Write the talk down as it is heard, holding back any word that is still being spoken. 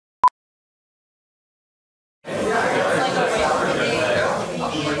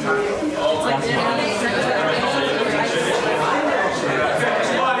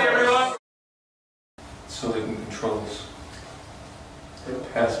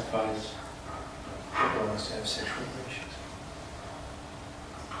justifies people wants to have sexual relations.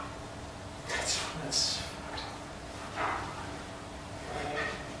 That's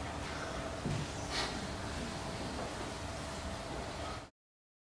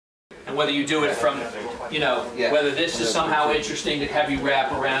And whether you do it from, you know, whether this is somehow interesting to have you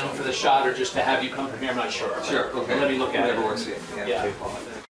wrap around for the shot or just to have you come from here, I'm not sure. Sure, okay. Let me look at it. Whatever works here. Yeah.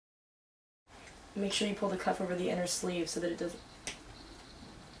 Make sure you pull the cuff over the inner sleeve so that it doesn't...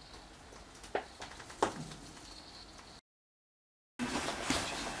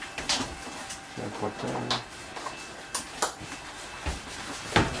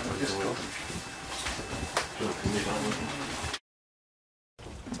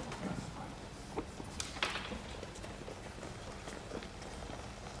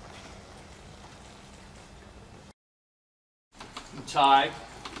 Tye.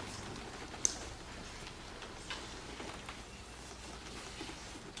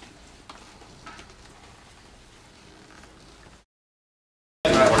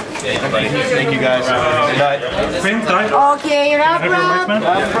 Thank you guys. Good night. Okay, wrap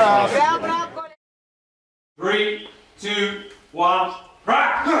up. 3, 2, 1,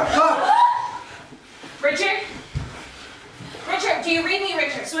 crack! Richard? Richard, do you read me,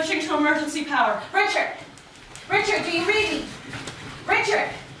 Richard? Switching to emergency power. Richard! Richard, do you read me? Richard!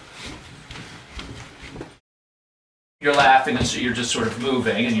 You're laughing and so you're just sort of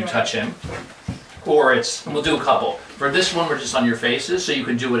moving and you touch him. Or it's, and we'll do a couple. For this one, we're just on your faces, so you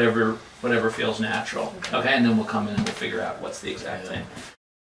can do whatever feels natural. Okay, and then we'll come in and we'll figure out what's the exact thing.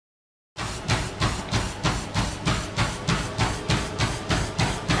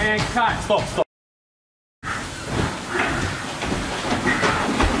 And cut. Stop.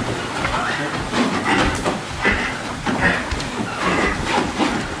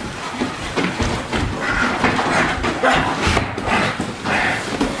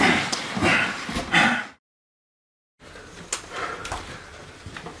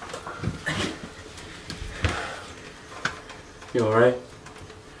 You alright?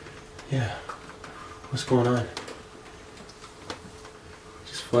 Yeah. What's going on?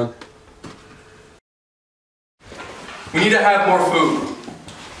 Just fun. We need to have more food.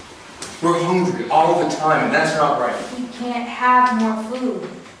 We're hungry all the time, and that's not right. We can't have more food.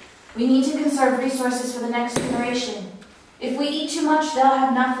 We need to conserve resources for the next generation. If we eat too much, they'll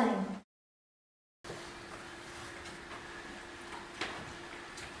have nothing.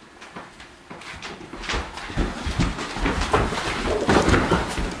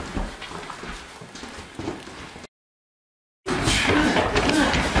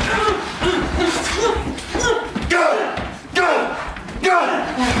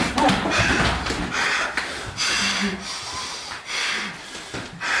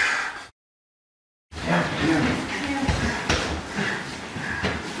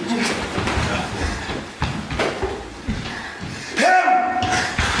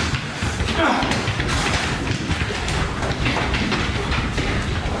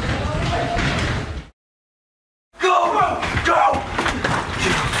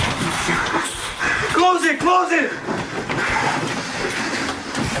 Close it!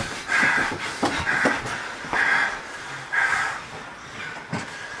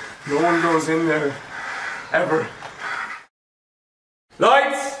 No one goes in there. Ever.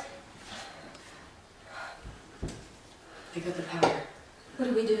 Lights! They got the power. What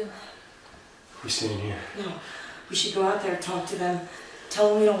do we do? We stay in here. No. We should go out there, talk to them, tell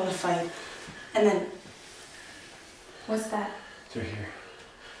them we don't want to fight, and then... What's that? They're here.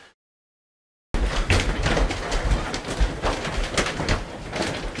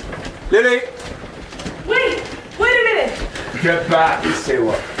 Lily! Wait a minute! Get back! You say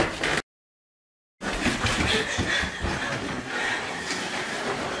what?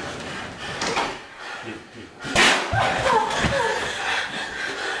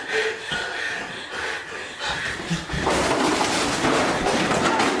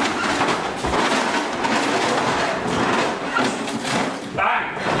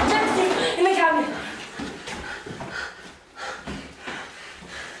 In the cabinet.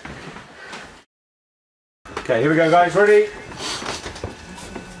 Okay, here we go, guys. Ready?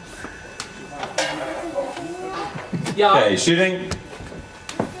 Yeah. Okay, shooting.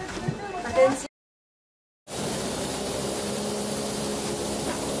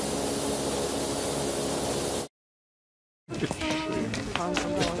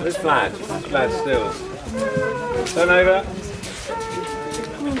 It's flat. It's flat still. Turn over.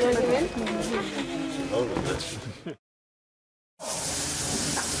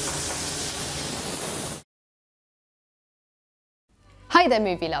 Hi there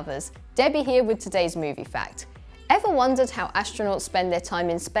movie lovers, Debbie here with today's movie fact. Ever wondered how astronauts spend their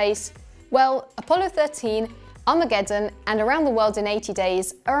time in space? Well, Apollo 13, Armageddon, and Around the World in 80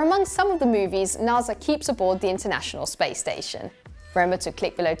 Days are among some of the movies NASA keeps aboard the International Space Station. Remember to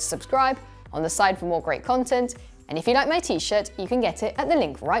click below to subscribe, on the side for more great content, and if you like my t-shirt, you can get it at the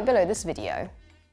link right below this video.